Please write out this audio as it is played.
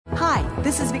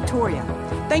This is Victoria.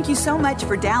 Thank you so much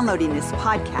for downloading this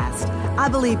podcast. I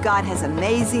believe God has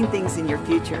amazing things in your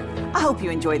future. I hope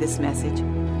you enjoy this message.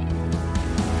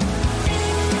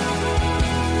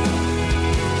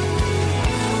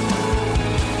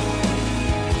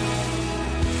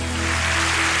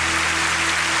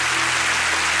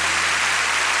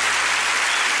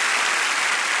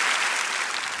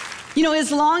 You know,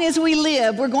 as long as we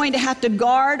live, we're going to have to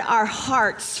guard our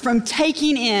hearts from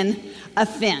taking in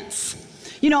offense.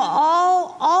 You know,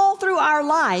 all through our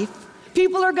life,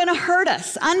 people are going to hurt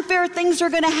us. Unfair things are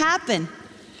going to happen.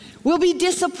 We'll be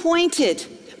disappointed.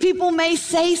 People may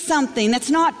say something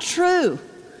that's not true.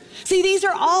 See, these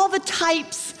are all the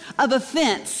types of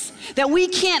offense that we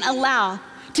can't allow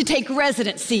to take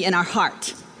residency in our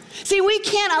heart. See, we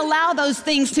can't allow those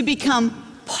things to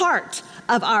become part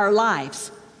of our lives.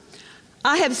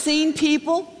 I have seen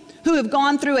people who have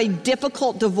gone through a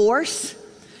difficult divorce.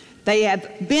 They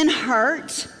have been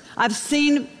hurt. I've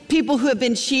seen people who have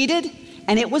been cheated,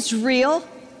 and it was real.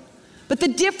 But the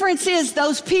difference is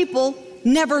those people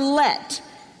never let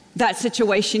that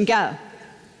situation go.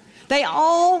 They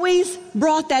always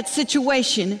brought that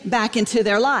situation back into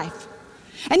their life.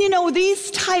 And you know,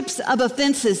 these types of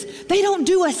offenses, they don't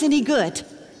do us any good.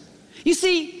 You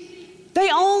see,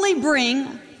 they only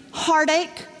bring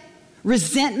heartache,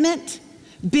 resentment,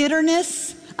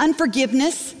 bitterness,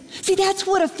 unforgiveness. See, that's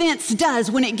what offense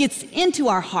does when it gets into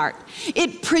our heart.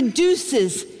 It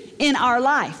produces in our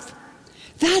life.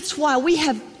 That's why we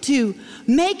have to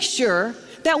make sure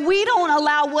that we don't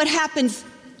allow what happens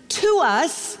to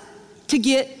us to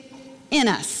get in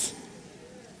us.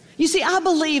 You see, I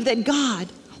believe that God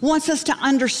wants us to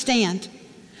understand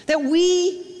that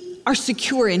we are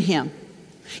secure in Him.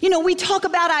 You know, we talk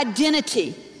about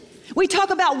identity. We talk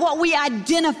about what we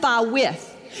identify with.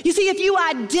 You see, if you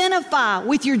identify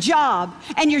with your job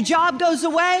and your job goes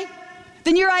away,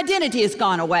 then your identity has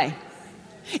gone away.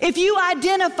 If you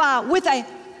identify with a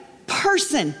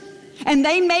person and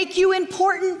they make you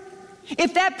important,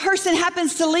 if that person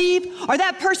happens to leave or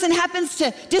that person happens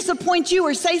to disappoint you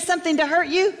or say something to hurt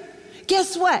you,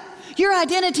 guess what? Your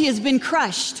identity has been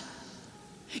crushed.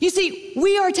 You see,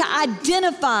 we are to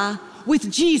identify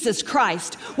with Jesus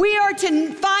Christ. We are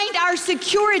to find our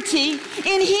security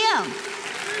in Him.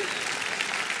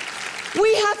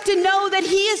 We have to know that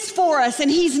He is for us and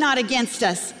He's not against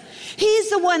us. He's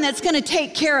the one that's going to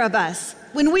take care of us.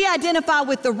 When we identify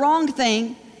with the wrong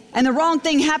thing and the wrong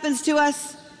thing happens to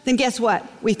us, then guess what?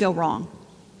 We feel wrong.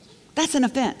 That's an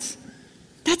offense.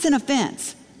 That's an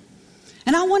offense.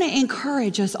 And I want to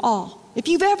encourage us all. If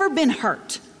you've ever been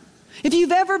hurt, if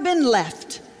you've ever been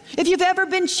left, if you've ever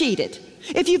been cheated,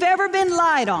 if you've ever been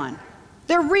lied on,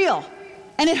 they're real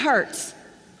and it hurts.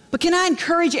 But can I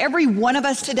encourage every one of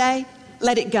us today?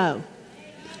 Let it go.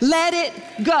 Let it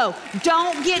go.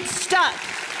 Don't get stuck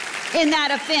in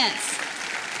that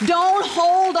offense. Don't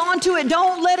hold on to it.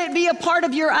 Don't let it be a part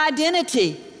of your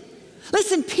identity.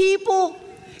 Listen, people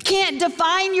can't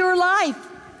define your life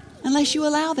unless you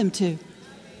allow them to.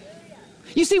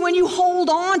 You see, when you hold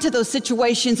on to those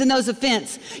situations and those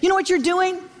offenses, you know what you're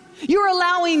doing? You're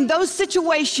allowing those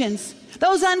situations,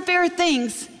 those unfair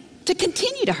things to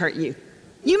continue to hurt you.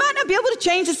 You might not be able to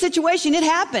change the situation. It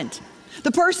happened.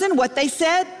 The person, what they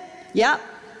said, yep,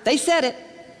 they said it.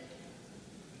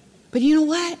 But you know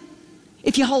what?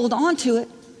 If you hold on to it,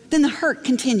 then the hurt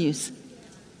continues.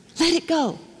 Let it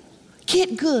go.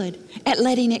 Get good at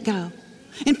letting it go.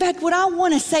 In fact, what I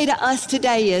want to say to us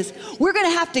today is we're going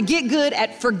to have to get good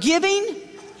at forgiving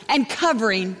and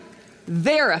covering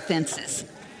their offenses.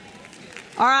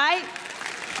 All right?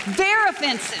 Their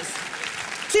offenses.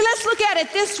 See, let's look at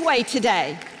it this way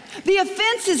today. The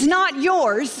offense is not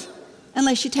yours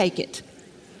unless you take it.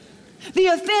 The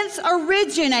offense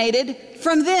originated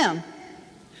from them.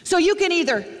 So you can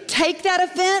either take that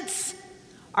offense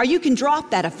or you can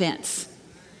drop that offense.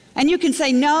 And you can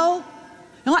say, no, you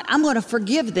know what? I'm going to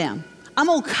forgive them. I'm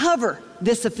going to cover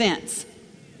this offense.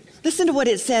 Listen to what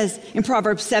it says in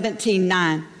Proverbs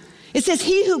 17:9. It says,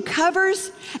 he who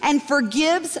covers and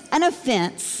forgives an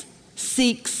offense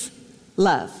seeks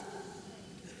love.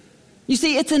 You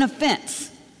see, it's an offense.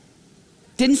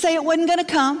 Didn't say it wasn't going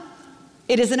to come.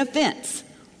 It is an offense.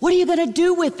 What are you going to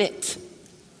do with it?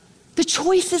 The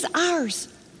choice is ours.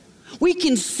 We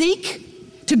can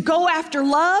seek to go after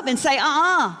love and say,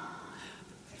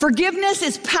 forgiveness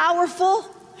is powerful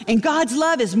and God's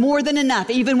love is more than enough.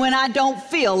 Even when I don't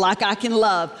feel like I can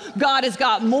love, God has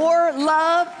got more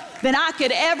love than I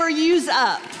could ever use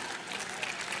up.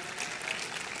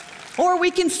 Or we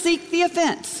can seek the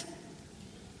offense.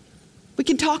 We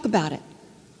can talk about it,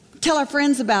 tell our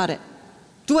friends about it,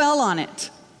 dwell on it,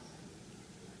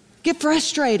 get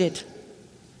frustrated,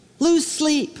 lose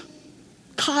sleep,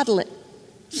 coddle it,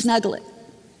 snuggle it.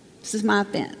 This is my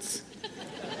offense.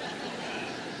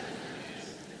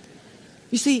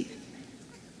 You see,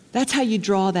 that's how you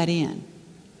draw that in.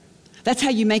 That's how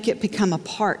you make it become a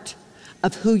part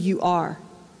of who you are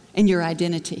and your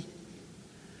identity.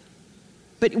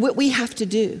 But what we have to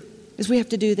do is we have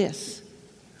to do this.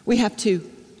 We have to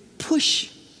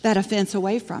push that offense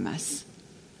away from us.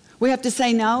 We have to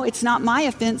say, no, it's not my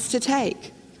offense to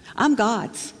take. I'm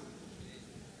God's.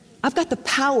 I've got the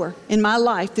power in my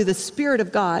life through the Spirit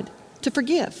of God to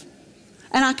forgive.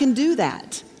 And I can do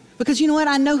that because you know what?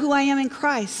 I know who I am in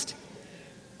Christ.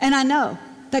 And I know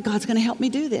that God's going to help me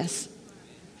do this.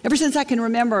 Ever since I can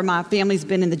remember, my family's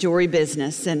been in the jewelry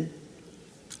business, and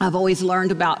I've always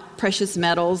learned about precious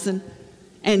metals and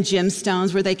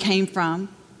gemstones, where they came from.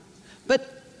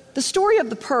 But the story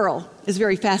of the pearl is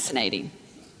very fascinating.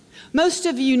 Most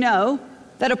of you know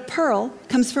that a pearl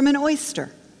comes from an oyster.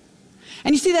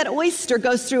 And you see, that oyster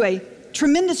goes through a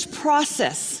tremendous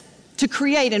process to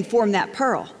create and form that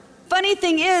pearl. Funny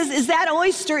thing is that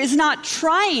oyster is not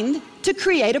trying to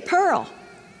create a pearl.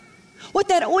 What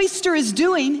that oyster is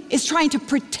doing is trying to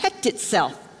protect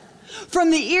itself from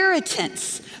the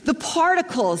irritants, the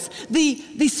particles,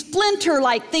 the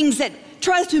splinter-like things that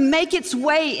tries to make its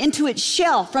way into its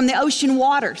shell from the ocean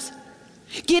waters.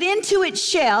 Get into its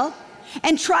shell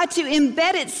and try to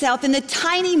embed itself in the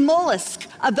tiny mollusk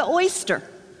of the oyster.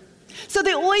 So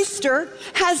the oyster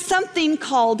has something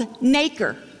called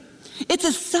nacre. It's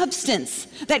a substance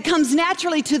that comes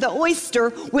naturally to the oyster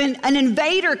when an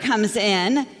invader comes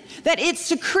in, that it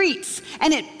secretes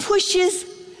and it pushes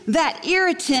that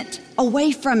irritant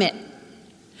away from it.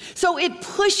 So it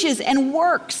pushes and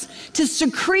works to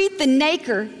secrete the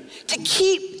nacre to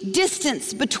keep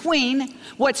distance between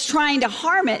what's trying to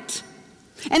harm it.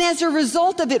 And as a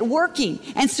result of it working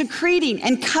and secreting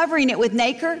and covering it with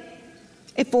nacre,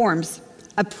 it forms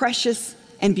a precious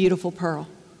and beautiful pearl.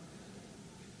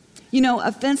 You know,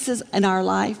 offenses in our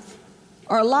life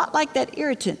are a lot like that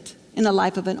irritant in the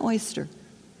life of an oyster.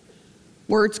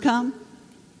 Words come,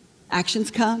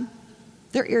 actions come,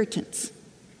 they're irritants.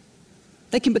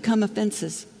 They can become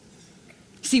offenses.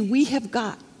 See, we have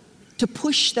got to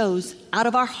push those out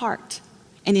of our heart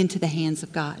and into the hands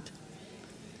of God.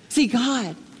 See,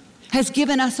 God has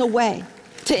given us a way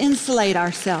to insulate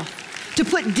ourselves, to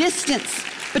put distance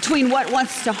between what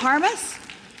wants to harm us,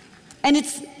 and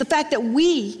it's the fact that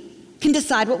we can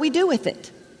decide what we do with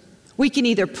it. We can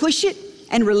either push it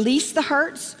and release the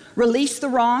hurts, release the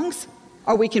wrongs,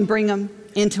 or we can bring them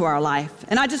into our life.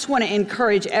 And I just want to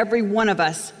encourage every one of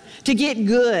us to get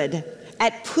good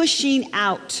at pushing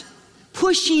out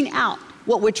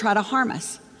what would try to harm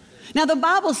us. Now, the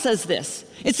Bible says this.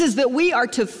 It says that we are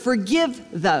to forgive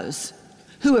those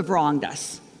who have wronged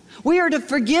us. We are to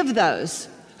forgive those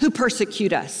who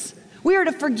persecute us. We are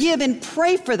to forgive and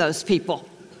pray for those people.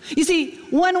 You see,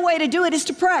 one way to do it is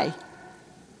to pray.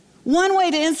 One way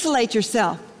to insulate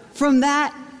yourself from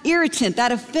that irritant,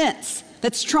 that offense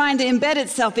that's trying to embed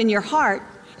itself in your heart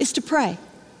is to pray.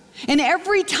 And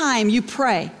every time you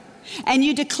pray and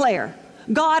you declare,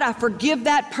 God, I forgive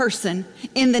that person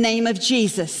in the name of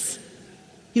Jesus,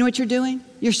 you know what you're doing?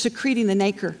 You're secreting the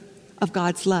nacre of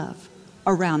God's love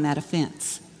around that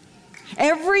offense.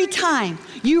 Every time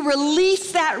you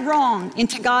release that wrong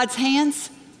into God's hands,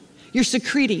 you're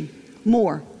secreting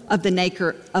more of the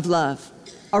nacre of love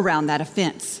around that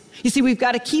offense. You see, we've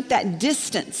got to keep that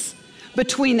distance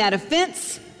between that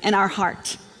offense and our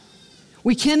heart.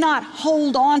 We cannot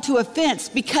hold on to offense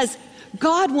because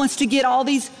God wants to get all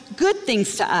these good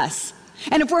things to us.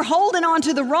 And if we're holding on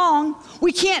to the wrong,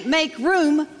 we can't make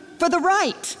room for the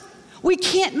right. We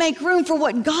can't make room for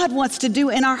what God wants to do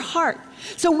in our heart.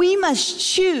 So we must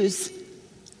choose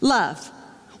love.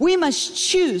 We must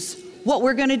choose what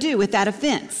we're going to do with that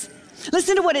offense.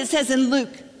 Listen to what it says in Luke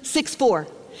 6:4.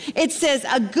 It says,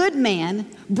 a good man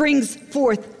brings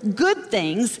forth good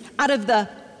things out of the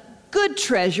good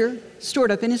treasure stored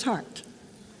up in his heart.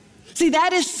 See,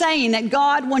 that is saying that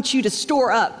God wants you to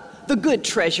store up the good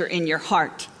treasure in your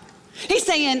heart. He's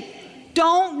saying,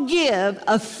 don't give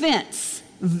offense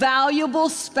valuable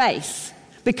space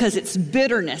because it's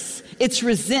bitterness, it's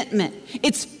resentment,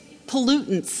 it's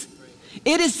pollutants.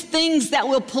 It is things that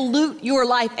will pollute your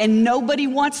life, and nobody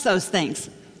wants those things.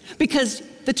 Because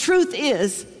the truth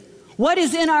is, what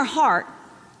is in our heart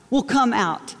will come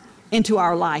out into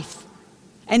our life.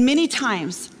 And many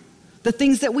times, the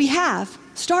things that we have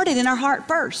started in our heart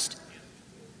first.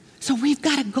 So we've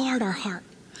got to guard our heart.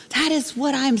 That is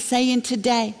what I'm saying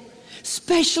today.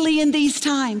 especially in these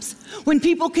times when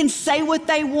people can say what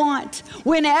they want,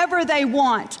 whenever they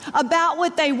want, about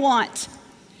what they want.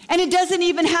 And it doesn't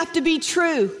even have to be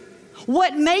true.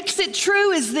 What makes it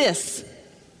true is this: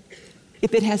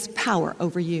 if it has power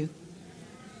over you.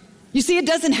 You see, it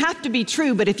doesn't have to be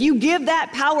true, but if you give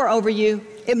that power over you,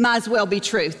 it might as well be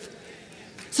truth.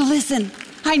 So listen,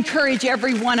 I encourage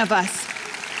every one of us,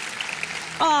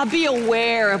 be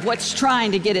aware of what's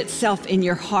trying to get itself in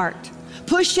your heart.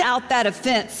 Push out that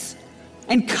offense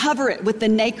and cover it with the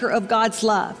nacre of God's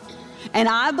love. And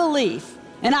I believe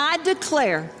and I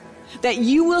declare that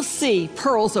you will see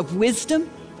pearls of wisdom,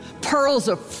 pearls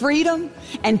of freedom,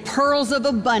 and pearls of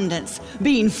abundance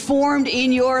being formed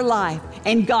in your life.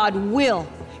 And God will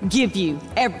give you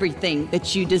everything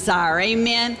that you desire.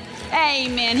 Amen.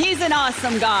 Amen. He's an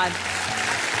awesome God.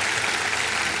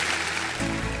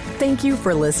 Thank you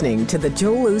for listening to the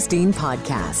Joel Osteen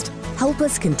Podcast. Help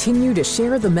us continue to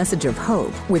share the message of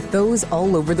hope with those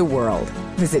all over the world.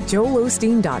 Visit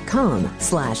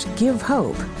joelosteen.com/give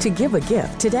hope to give a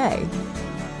gift today.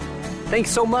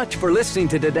 Thanks so much for listening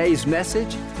to today's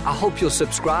message. I hope you'll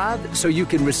subscribe so you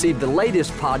can receive the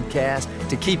latest podcast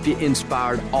to keep you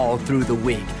inspired all through the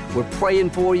week. We're praying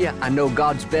for you. I know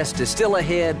God's best is still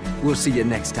ahead. We'll see you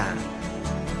next time.